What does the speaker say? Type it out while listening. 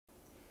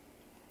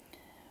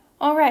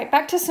All right,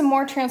 back to some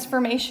more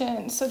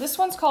transformations. So this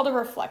one's called a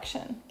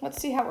reflection.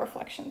 Let's see how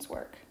reflections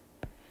work.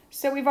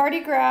 So we've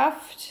already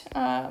graphed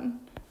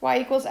y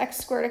equals x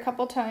squared a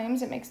couple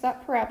times. It makes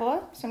that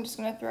parabola, so I'm just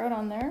going to throw it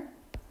on there.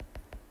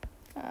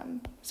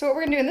 So what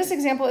we're going to do in this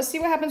example is see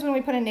what happens when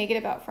we put a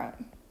negative out front.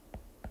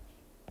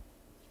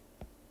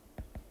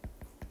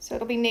 So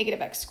it'll be negative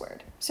x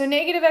squared. So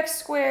negative x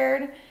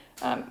squared,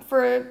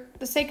 for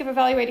the sake of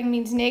evaluating,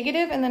 means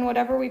negative, and then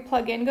whatever we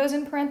plug in goes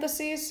in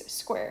parentheses,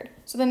 squared.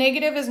 So the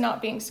negative is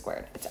not being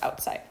squared, it's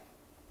outside.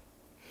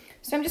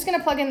 So I'm just going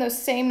to plug in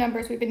those same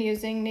numbers we've been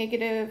using,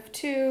 negative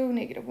 2,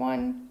 negative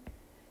 1,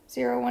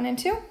 0, 1, and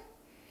 2.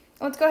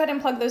 Let's go ahead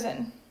and plug those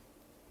in.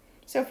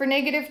 So for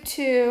negative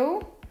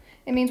 2,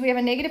 it means we have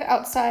a negative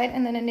outside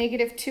and then a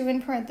negative 2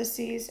 in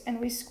parentheses, and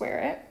we square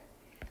it.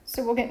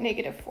 So we'll get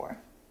negative 4.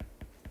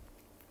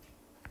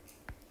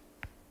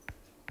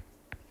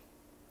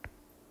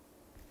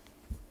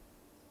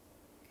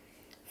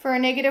 For a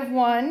negative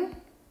 1,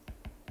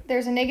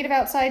 there's a negative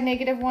outside,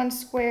 negative 1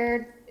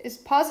 squared is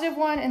positive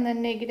 1, and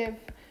then negative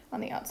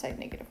on the outside,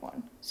 negative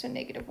 1. So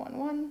negative 1,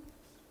 1.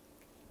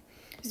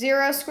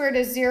 0 squared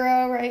is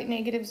 0, right?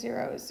 Negative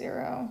 0 is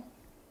 0.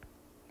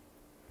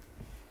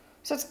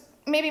 So it's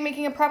maybe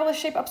making a parabola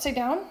shape upside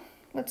down.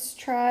 Let's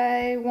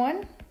try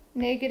 1.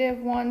 Negative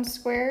 1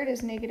 squared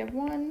is negative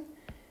 1,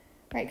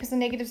 right? Because the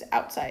negative's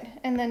outside.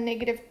 And then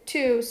negative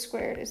 2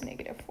 squared is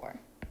negative 4.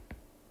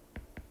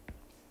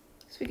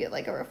 So we get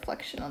like a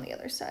reflection on the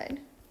other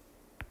side.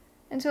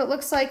 And so it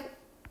looks like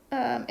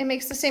it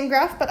makes the same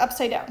graph, but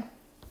upside down.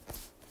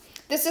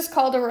 This is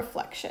called a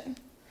reflection.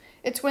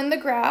 It's when the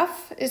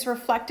graph is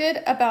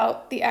reflected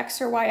about the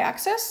x or y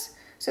axis.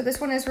 So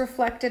this one is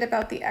reflected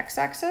about the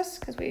x-axis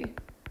because we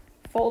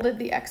folded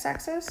the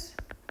x-axis.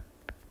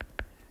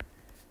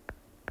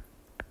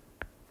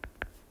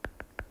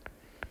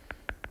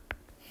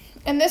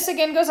 And this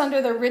again goes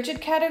under the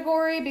rigid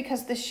category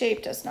because the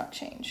shape does not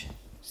change.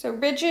 So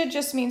rigid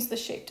just means the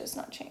shape does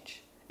not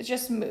change. It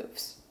just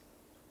moves.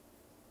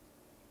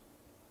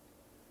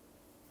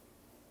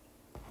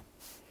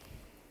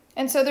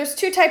 And so there's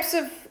two types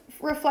of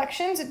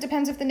reflections. It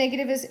depends if the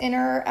negative is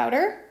inner or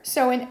outer.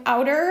 So an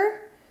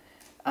outer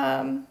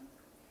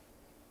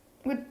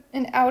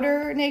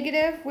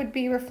negative would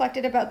be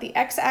reflected about the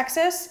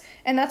x-axis,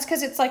 and that's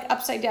because it's like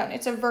upside down.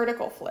 It's a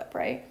vertical flip,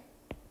 right?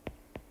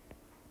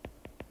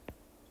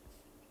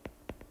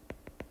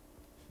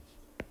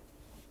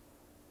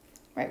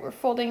 Right, we're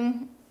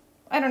folding,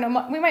 I don't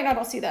know, we might not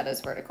all see that as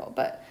vertical,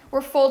 but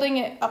we're folding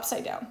it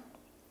upside down.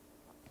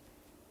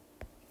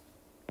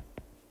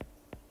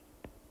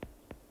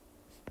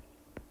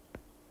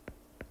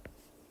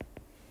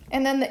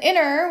 And then the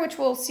inner, which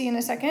we'll see in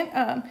a second,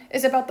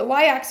 is about the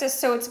y-axis,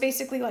 so it's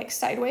basically like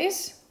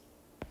sideways.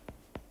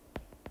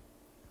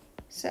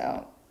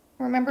 So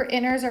remember,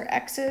 inners are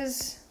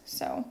x's,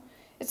 so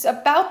it's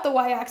about the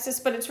y-axis,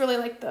 but it's really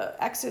like the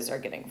x's are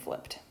getting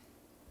flipped.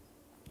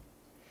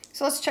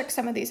 So let's check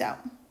some of these out.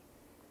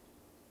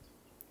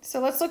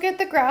 So let's look at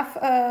the graph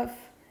of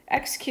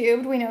x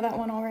cubed. We know that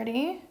one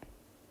already.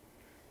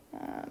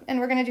 And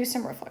we're going to do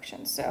some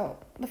reflections. So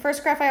the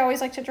first graph I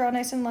always like to draw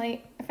nice and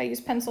light. If I use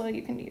pencil,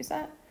 you can use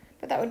that.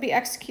 But that would be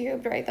x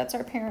cubed, right? That's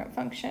our parent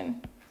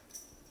function.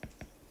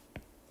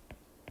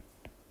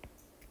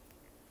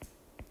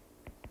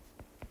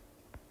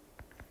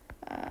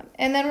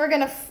 And then we're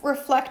going to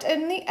reflect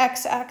in the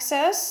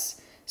x-axis.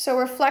 So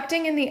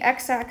reflecting in the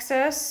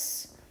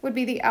x-axis would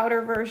be the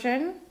outer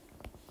version.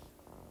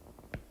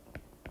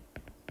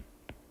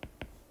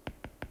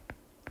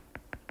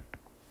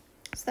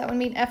 So that would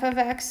mean f of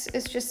x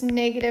is just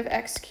negative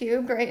x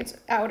cubed, right? It's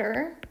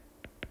outer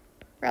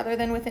rather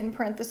than within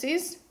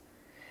parentheses.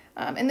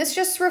 And this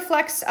just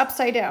reflects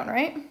upside down,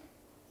 right?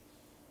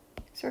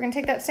 So we're going to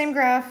take that same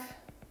graph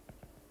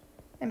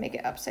and make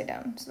it upside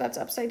down. So that's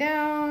upside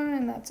down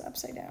and that's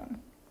upside down.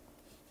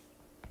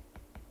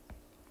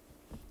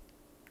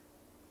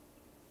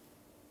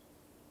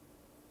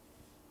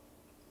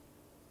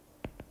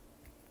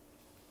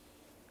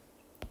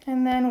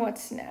 And then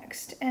what's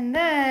next? And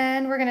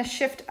then we're going to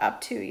shift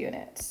up 2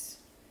 units.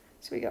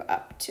 So we go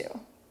up 2.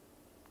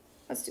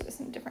 Let's do this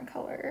in a different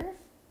color.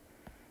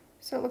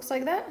 So it looks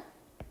like that.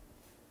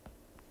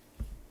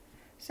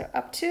 So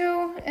up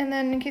 2, and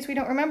then in case we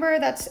don't remember,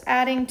 that's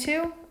adding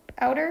 2,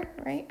 outer,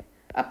 right?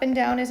 Up and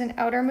down is an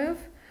outer move.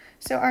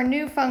 So our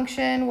new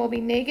function will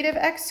be negative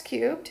x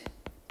cubed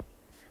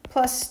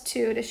plus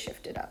 2 to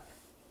shift it up.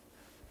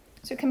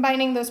 So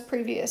combining those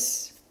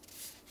previous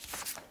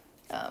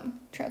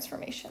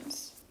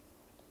transformations.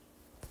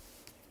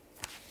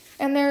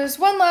 And there's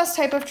one last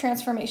type of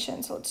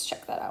transformation, so let's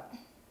check that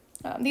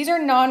out. These are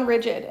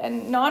non-rigid,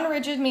 and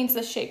non-rigid means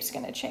the shape's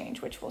going to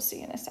change, which we'll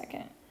see in a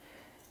second.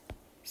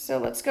 So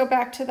let's go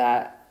back to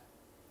that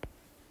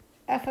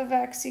f of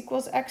x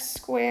equals x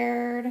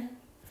squared.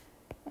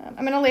 I'm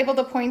going to label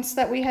the points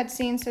that we had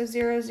seen, so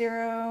 0,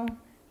 0,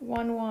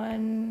 1,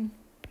 1,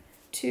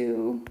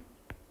 2,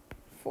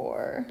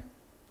 4.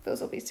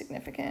 Those will be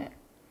significant.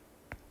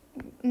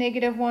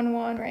 Negative 1,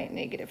 1, right?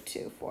 Negative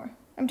 2, 4.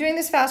 I'm doing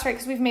this fast, right?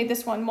 Because we've made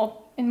this one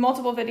in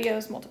multiple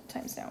videos multiple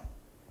times now.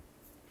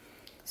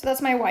 So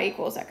that's my y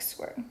equals x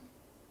squared.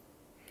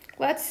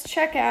 Let's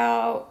check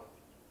out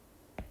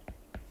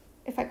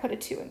if I put a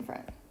 2 in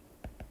front.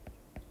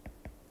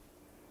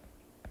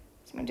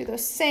 So I'm going to do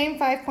those same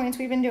 5 points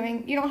we've been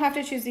doing. You don't have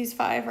to choose these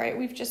 5, right?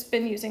 We've just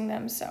been using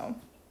them, so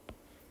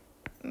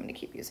I'm going to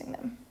keep using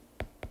them.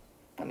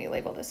 Let me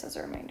label this as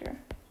a reminder.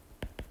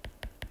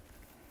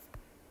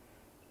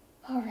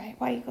 All right,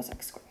 y equals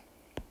x squared.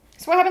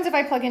 So what happens if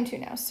I plug in 2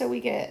 now? So we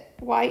get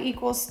y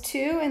equals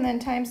 2 and then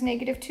times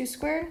negative 2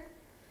 squared.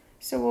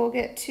 So we'll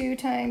get 2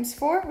 times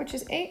 4, which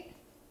is 8.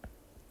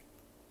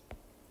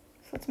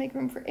 So let's make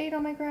room for 8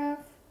 on my graph.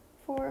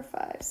 4,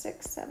 5,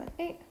 6, 7,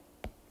 8.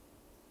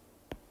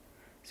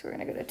 So we're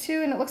going to go to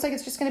 2, and it looks like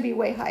it's just going to be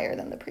way higher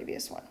than the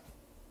previous one.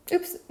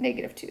 Oops,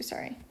 negative 2,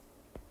 sorry.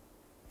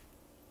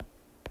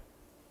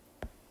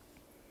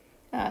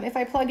 If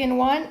I plug in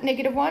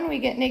negative 1, we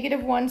get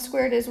negative 1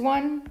 squared is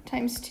 1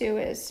 times 2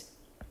 is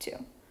 2.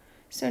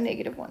 So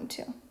negative 1,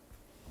 2.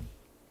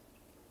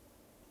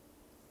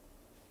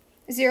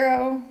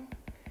 0,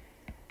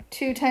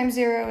 2 times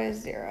 0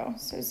 is 0,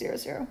 so 0,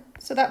 0.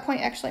 So that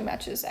point actually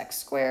matches x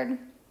squared.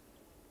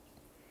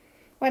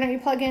 Why don't you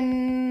plug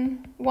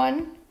in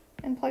 1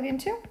 and plug in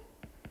 2?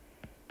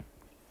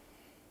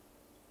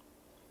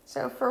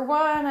 So for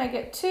 1, I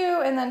get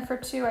 2, and then for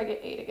 2, I get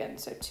 8 again,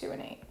 so 2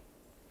 and 8.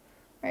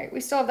 Right,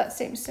 we still have that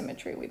same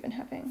symmetry we've been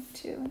having,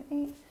 2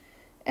 and 8.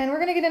 And we're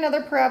going to get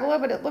another parabola,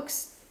 but it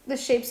looks, the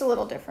shape's a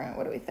little different.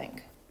 What do we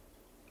think?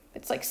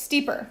 It's like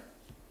steeper.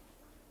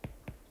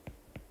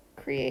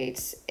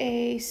 Creates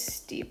a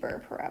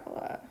steeper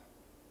parabola.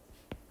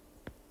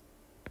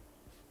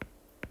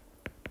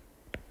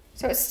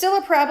 So it's still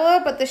a parabola,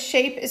 but the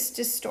shape is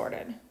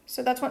distorted.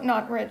 So that's what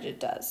non-rigid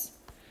does.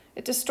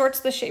 It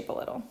distorts the shape a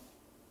little.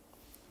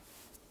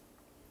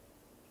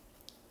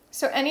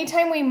 So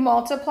anytime we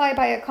multiply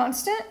by a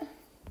constant,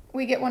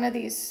 we get one of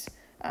these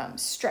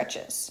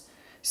stretches.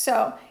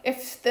 So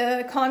if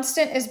the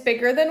constant is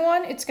bigger than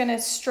 1, it's going to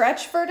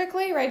stretch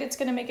vertically, right? It's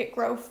going to make it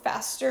grow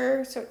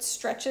faster, so it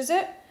stretches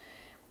it.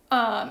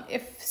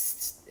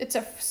 If it's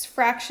a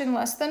fraction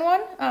less than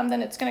 1,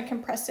 then it's going to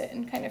compress it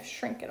and kind of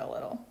shrink it a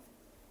little.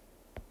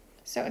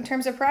 So in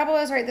terms of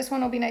parabolas, right, this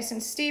one will be nice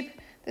and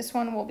steep. This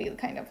one will be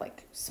kind of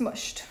like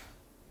smushed.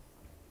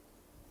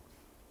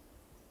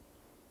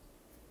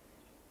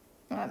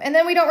 And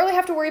then we don't really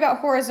have to worry about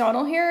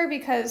horizontal here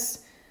because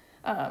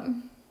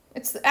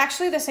it's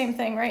actually the same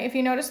thing, right? If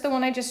you notice, the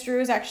one I just drew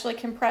is actually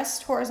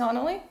compressed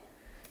horizontally.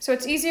 So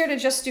it's easier to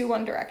just do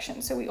one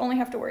direction. So we only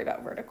have to worry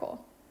about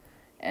vertical.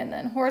 And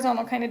then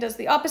horizontal kind of does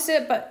the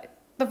opposite, but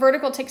the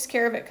vertical takes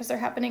care of it because they're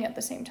happening at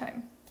the same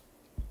time.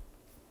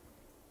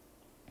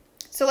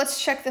 So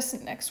let's check this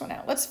next one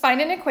out. Let's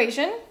find an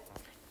equation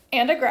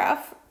and a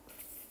graph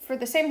for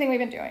the same thing we've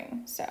been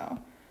doing. So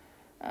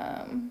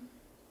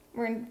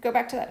we're going to go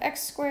back to that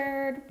x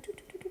squared.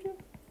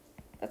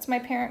 That's my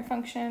parent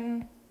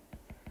function.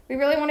 We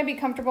really want to be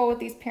comfortable with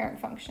these parent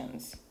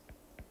functions.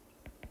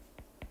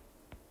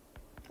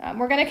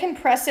 We're going to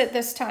compress it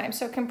this time.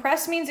 So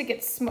compress means it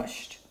gets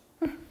smushed.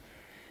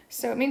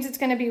 So it means it's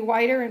going to be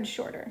wider and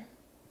shorter.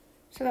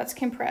 So that's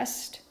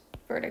compressed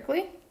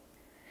vertically.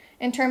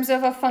 In terms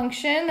of a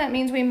function, that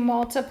means we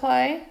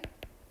multiply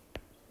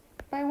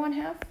by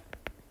 1/2.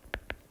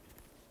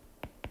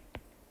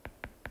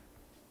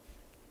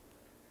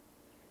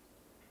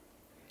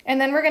 And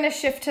then we're going to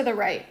shift to the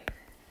right.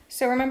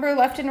 So remember,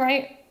 left and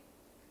right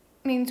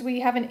means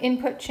we have an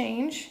input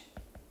change.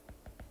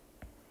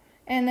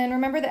 And then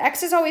remember, the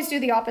x's always do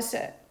the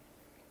opposite.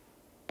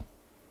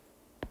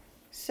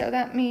 So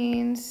that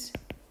means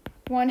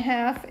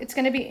 1/2. It's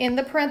going to be in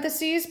the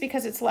parentheses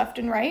because it's left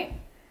and right.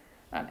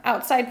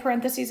 Outside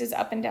parentheses is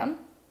up and down.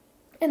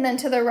 And then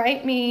to the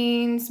right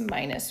means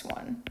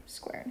 -1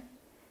 squared.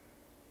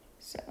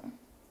 So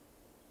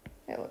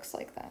it looks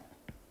like that.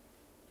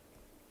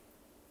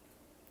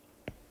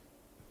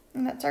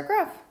 And that's our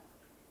graph.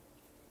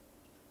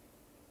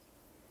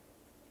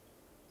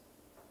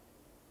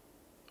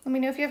 Let me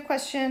know if you have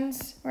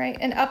questions, right?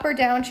 An up or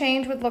down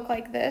change would look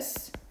like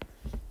this,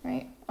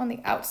 right? On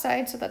the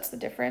outside, so that's the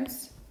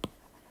difference.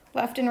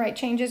 Left and right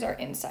changes are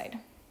inside.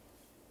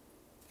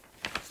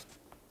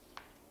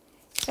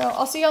 So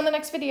I'll see you on the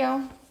next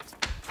video.